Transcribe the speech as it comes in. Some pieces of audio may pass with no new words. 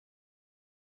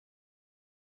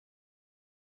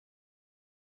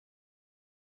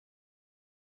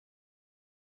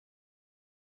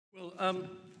Well,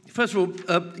 first of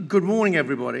all, good morning,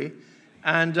 everybody,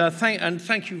 and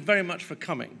thank you very much for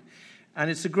coming. And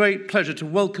it's a great pleasure to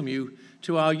welcome you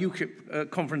to our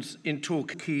UKIP conference in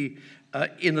Torquay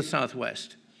in the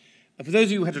southwest. For those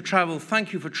of you who had to travel,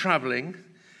 thank you for traveling,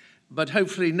 but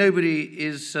hopefully nobody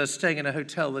is staying in a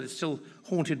hotel that is still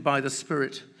haunted by the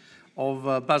spirit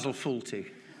of Basil Fawlty.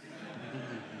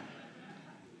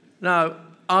 Now,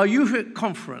 our UKIP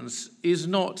conference is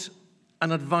not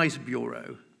an advice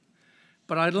bureau,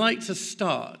 but I'd like to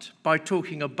start by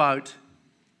talking about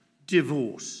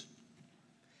divorce.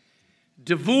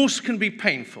 Divorce can be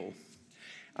painful,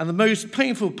 and the most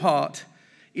painful part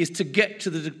is to get to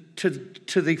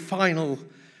the final,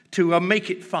 to make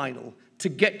it final, to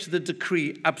get to the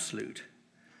decree absolute.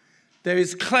 There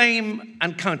is claim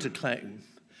and counterclaim,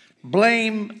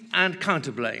 blame and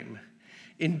counterblame.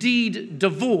 Indeed,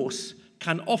 divorce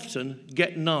can often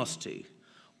get nasty,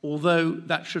 although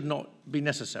that should not be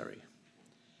necessary.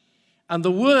 And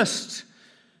the worst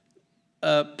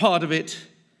part of it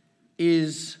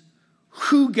is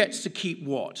who gets to keep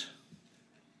what,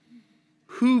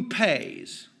 who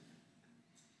pays,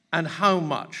 and how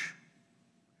much.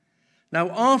 Now,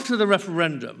 after the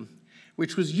referendum,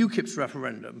 which was UKIP's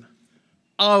referendum,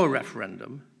 our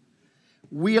referendum,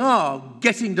 we are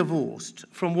getting divorced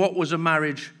from what was a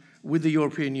marriage with the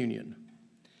European Union.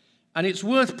 And it's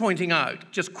worth pointing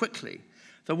out, just quickly,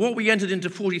 that what we entered into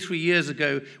 43 years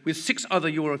ago with 6 other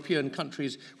European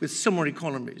countries with similar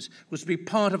economies was to be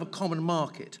part of a common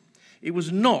market. It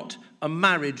was not a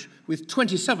marriage with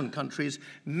 27 countries,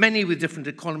 many with different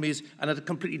economies and at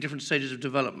completely different stages of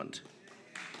development.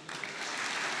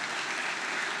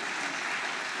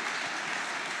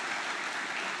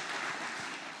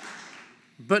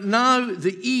 But now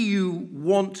the EU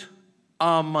want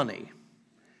our money.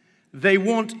 They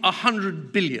want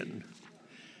 100 billion.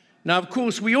 Now, of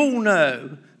course, we all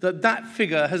know that that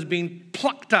figure has been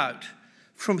plucked out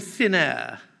from thin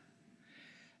air.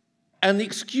 And the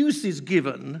excuse is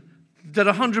given that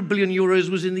 100 billion euros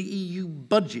was in the EU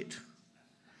budget.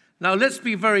 Now, let's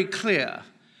be very clear.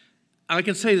 I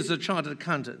can say this as a chartered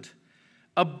accountant.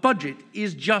 A budget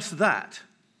is just that,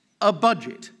 a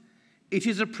budget. It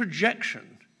is a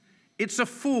projection. It's a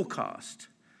forecast.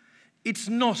 It's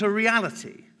not a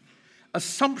reality.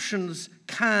 Assumptions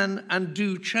can and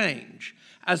do change,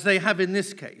 as they have in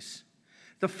this case.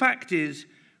 The fact is,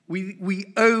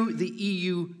 we owe the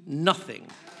EU nothing.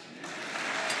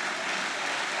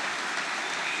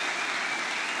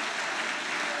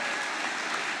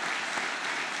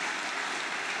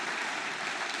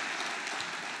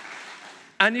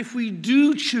 And if we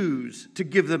do choose to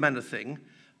give them anything,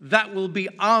 that will be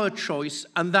our choice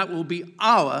and that will be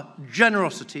our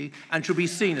generosity and should be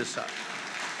seen as such.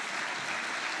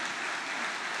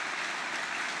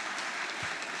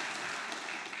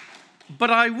 But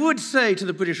I would say to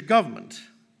the British government,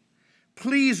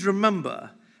 please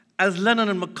remember, as Lennon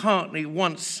and McCartney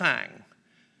once sang,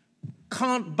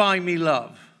 can't buy me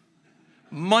love.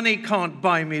 Money can't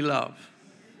buy me love.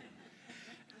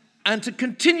 And to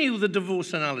continue the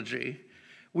divorce analogy,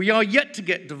 we are yet to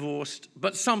get divorced,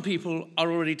 but some people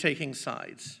are already taking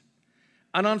sides.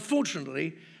 And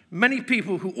unfortunately, many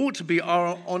people who ought to be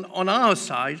on our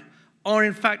side are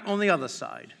in fact on the other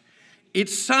side.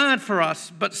 It's sad for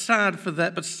us, but sad for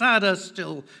them, but sadder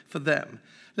still for them.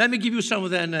 Let me give you some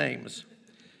of their names.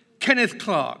 Kenneth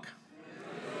Clark.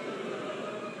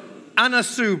 Anna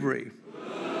Soubry.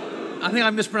 I think I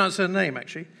mispronounced her name,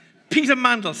 actually. Peter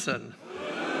Mandelson.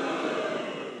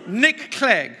 Nick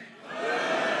Clegg.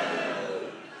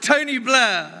 Tony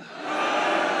Blair.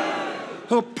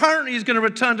 Who apparently is going to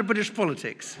return to British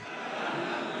politics.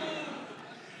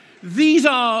 These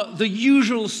are the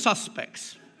usual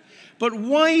suspects. But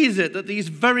why is it that these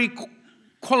very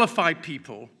qualified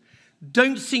people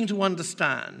don't seem to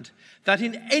understand that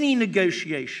in any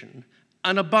negotiation,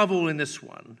 and above all in this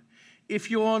one,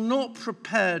 if you are not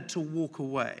prepared to walk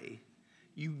away,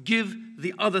 you give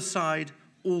the other side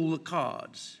all the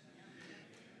cards?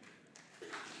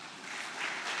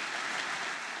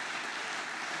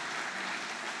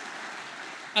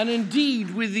 And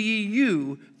indeed, with the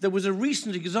EU, there was a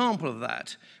recent example of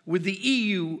that, with the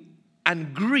EU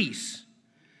and Greece,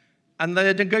 and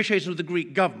the negotiations with the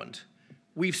Greek government.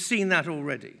 We've seen that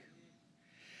already.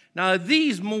 Now,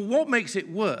 what makes it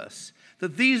worse,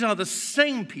 that these are the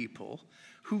same people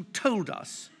who told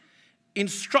us,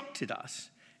 instructed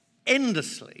us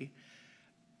endlessly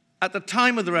at the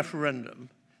time of the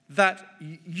referendum that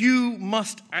you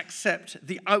must accept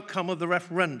the outcome of the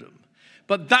referendum.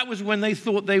 But that was when they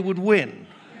thought they would win.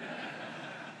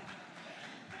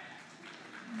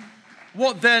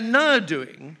 What they're now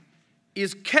doing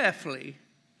is carefully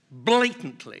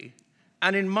blatantly,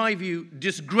 and in my view,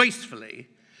 disgracefully,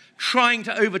 trying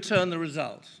to overturn the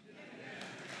results.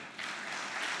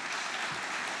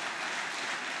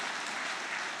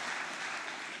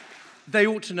 They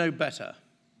ought to know better.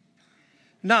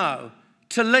 Now,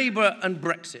 to Labour and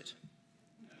Brexit.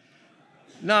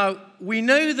 Now, we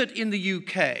know that in the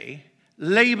UK,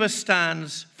 Labour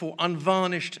stands for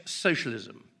unvarnished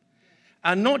socialism.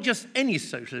 And not just any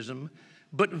socialism,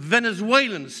 but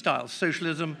Venezuelan-style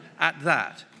socialism at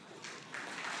that.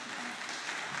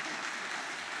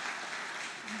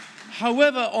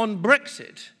 However, on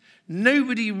Brexit,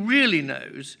 nobody really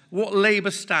knows what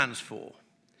Labour stands for.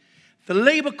 The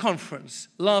Labour conference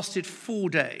lasted 4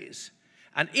 days,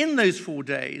 and in those 4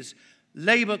 days,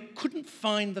 Labour couldn't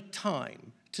find the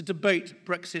time to debate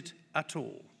Brexit at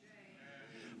all.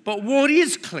 But what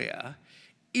is clear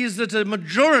is that a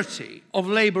majority of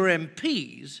Labour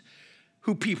MPs,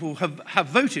 who people have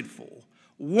voted for,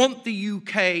 want the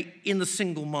UK in the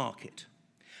single market.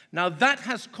 Now, that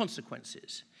has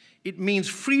consequences. It means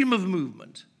freedom of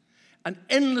movement, an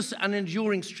endless and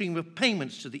enduring stream of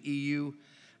payments to the EU,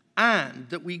 and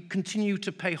that we continue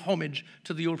to pay homage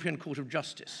to the European Court of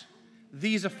Justice.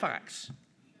 These are facts.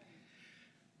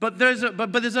 But there's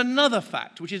another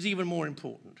fact which is even more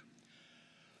important.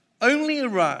 Only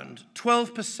around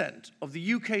 12% of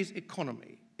the UK's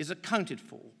economy is accounted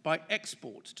for by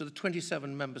exports to the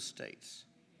 27 member states.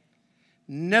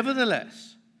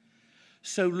 Nevertheless,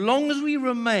 so long as we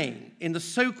remain in the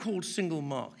so-called single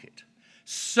market,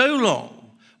 so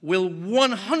long will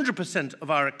 100% of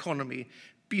our economy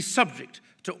be subject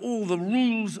to all the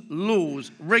rules,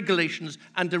 laws, regulations,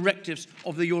 and directives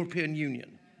of the European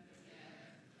Union.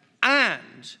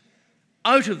 And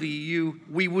out of the EU,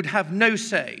 we would have no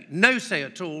say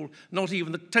at all, not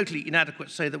even the totally inadequate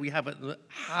say that we have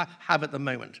at the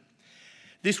moment.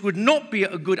 This would not be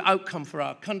a good outcome for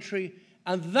our country,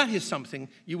 and that is something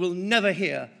you will never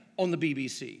hear on the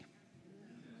BBC.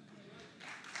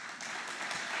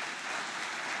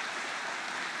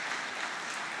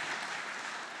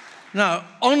 Now,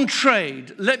 on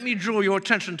trade, let me draw your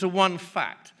attention to one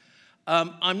fact.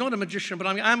 I'm not a magician, but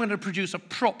I'm going to produce a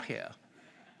prop here.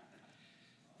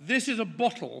 This is a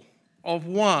bottle of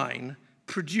wine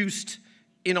produced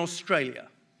in Australia.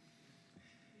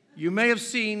 You may have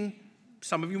seen,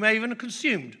 some of you may even have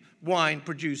consumed wine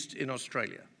produced in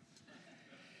Australia.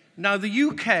 Now, the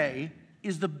UK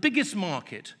is the biggest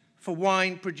market for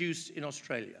wine produced in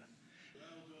Australia.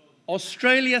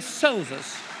 Australia sells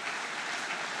us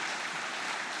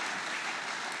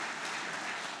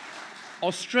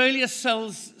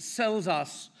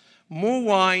us more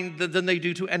wine than they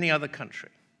do to any other country.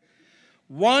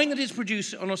 Wine that is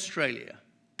produced in Australia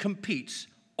competes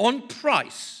on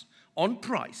price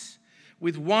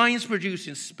with wines produced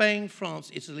in Spain,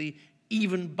 France, Italy,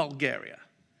 even Bulgaria.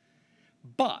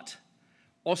 But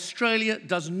Australia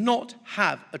does not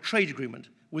have a trade agreement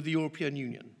with the European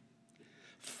Union.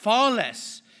 Far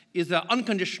less is there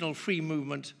unconditional free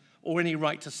movement or any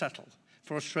right to settle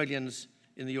for Australians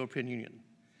in the European Union.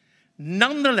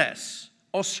 Nonetheless,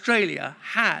 Australia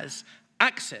has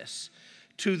access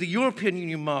to the European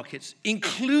Union markets,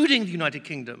 including the United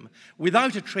Kingdom,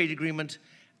 without a trade agreement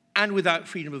and without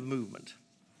freedom of movement.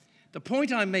 The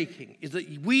point I'm making is that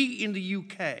we in the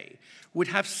UK would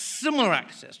have similar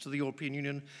access to the European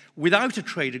Union without a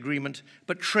trade agreement,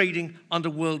 but trading under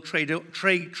World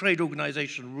Trade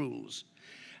Organization rules.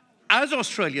 As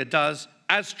Australia does,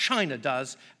 as China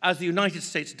does, as the United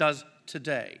States does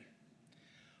today.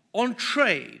 On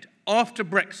trade, after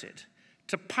Brexit,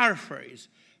 to paraphrase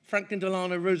Franklin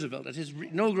Delano Roosevelt at his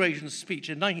inauguration speech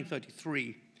in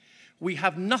 1933, we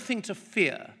have nothing to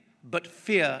fear but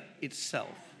fear itself.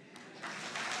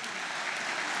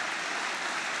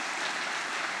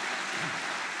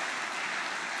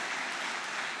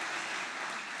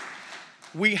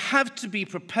 We have to be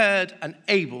prepared and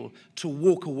able to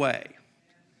walk away.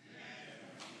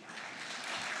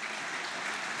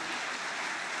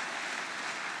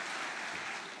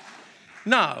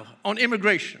 Now, on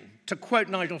immigration, to quote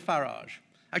Nigel Farage.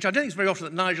 Actually, I don't think it's very often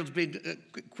that Nigel's being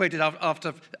quoted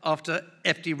after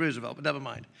F.D. Roosevelt, but never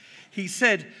mind. He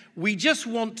said, "We just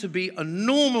want to be a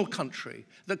normal country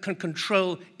that can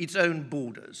control its own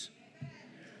borders."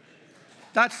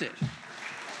 That's it.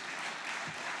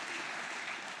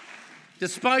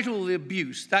 Despite all the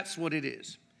abuse, that's what it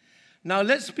is. Now,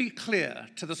 let's be clear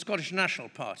to the Scottish National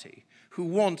Party, who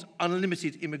want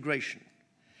unlimited immigration,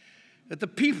 that the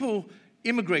people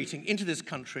immigrating into this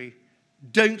country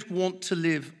don't want to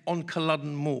live on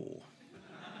Culloden Moor.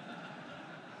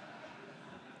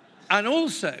 And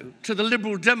also to the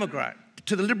Liberal Democrats,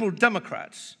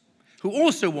 who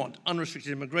also want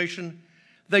unrestricted immigration.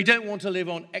 They don't want to live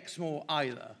on Exmoor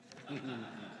either.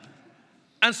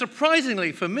 And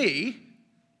surprisingly for me,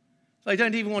 they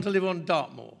don't even want to live on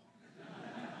Dartmoor.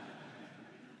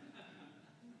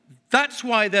 That's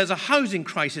why there's a housing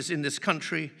crisis in this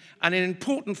country, and an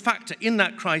important factor in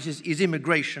that crisis is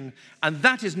immigration, and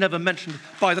that is never mentioned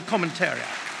by the commentariat.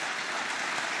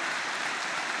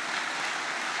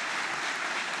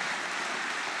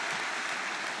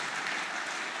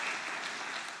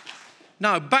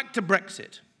 Now, back to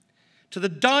Brexit. To the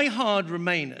die-hard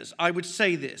Remainers, I would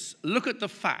say this: look at the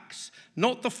facts,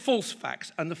 not the false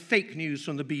facts and the fake news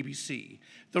from the BBC,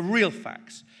 the real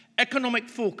facts. Economic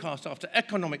forecast after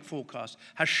economic forecast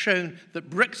has shown that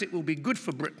Brexit will be good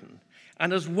for Britain,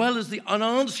 and as well as the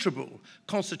unanswerable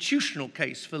constitutional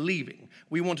case for leaving,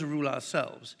 we want to rule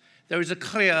ourselves, there is a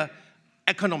clear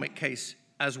economic case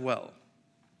as well.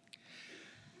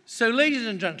 So, ladies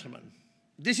and gentlemen,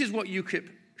 this is what UKIP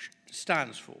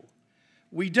stands for.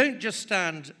 We don't just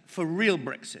stand for real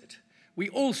Brexit. We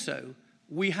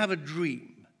have a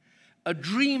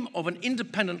dream of an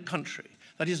independent country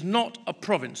that is not a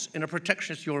province in a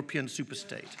protectionist European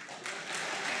superstate.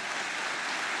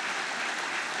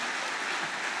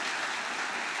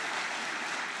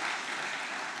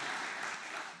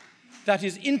 That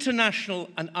is international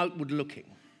and outward-looking,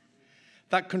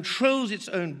 that controls its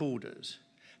own borders,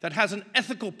 that has an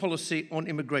ethical policy on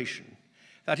immigration,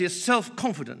 that is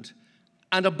self-confident,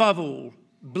 and above all,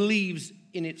 believes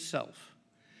in itself.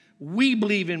 We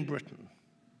believe in Britain.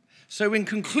 So in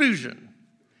conclusion,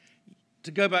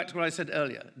 to go back to what I said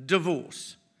earlier,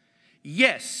 divorce.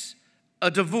 Yes, a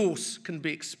divorce can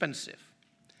be expensive,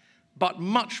 but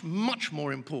much, much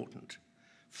more important,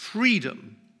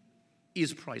 freedom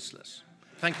is priceless.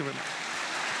 Thank you very much.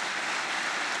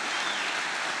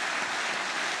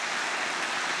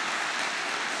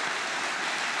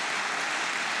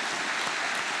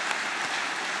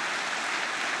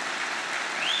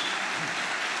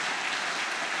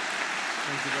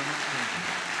 Thank you very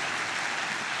much.